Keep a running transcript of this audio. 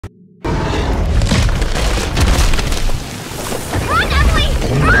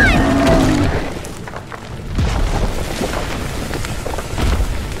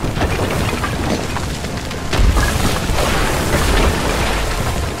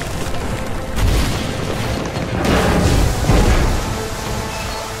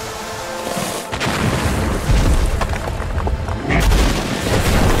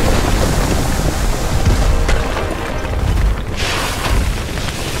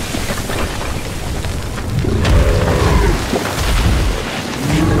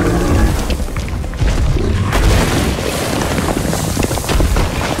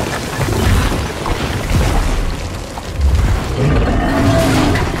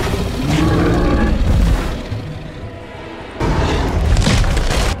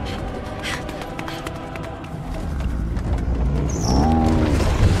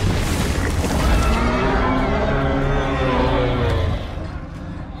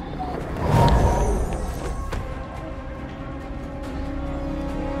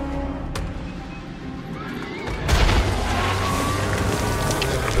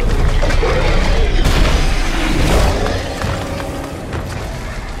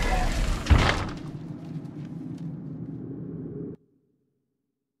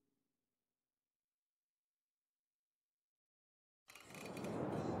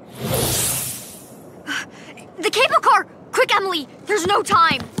Emily, there's no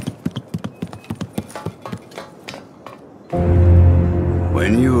time!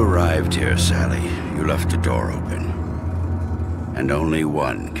 When you arrived here, Sally, you left the door open. And only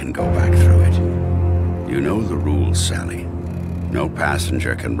one can go back through it. You know the rules, Sally. No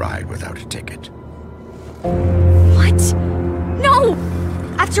passenger can ride without a ticket. What? No!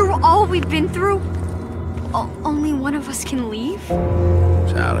 After all we've been through, only one of us can leave?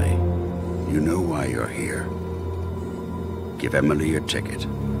 Sally, you know why you're here. Give Emily your ticket.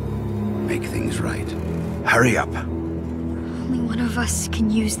 Make things right. Hurry up! Only one of us can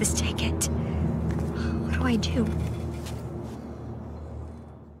use this ticket. What do I do?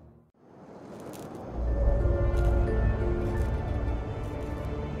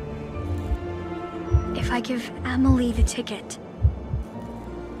 If I give Emily the ticket,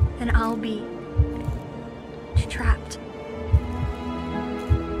 then I'll be trapped.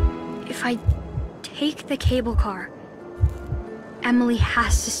 If I take the cable car, Emily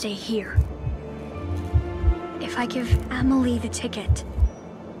has to stay here. If I give Emily the ticket,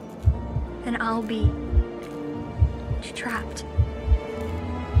 then I'll be trapped.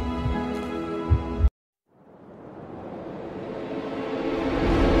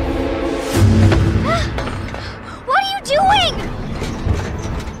 What are you doing?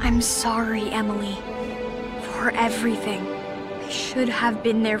 I'm sorry, Emily, for everything. I should have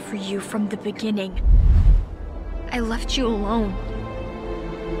been there for you from the beginning. I left you alone.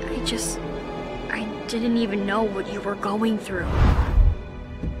 I didn't even know what you were going through.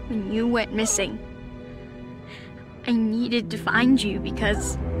 When you went missing, I needed to find you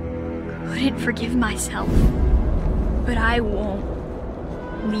because I couldn't forgive myself. But I won't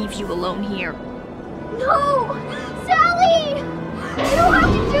leave you alone here. No! Sally! You don't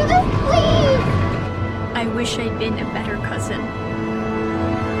have to do this, please! I wish I'd been a better cousin.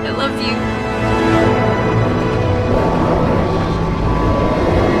 I love you.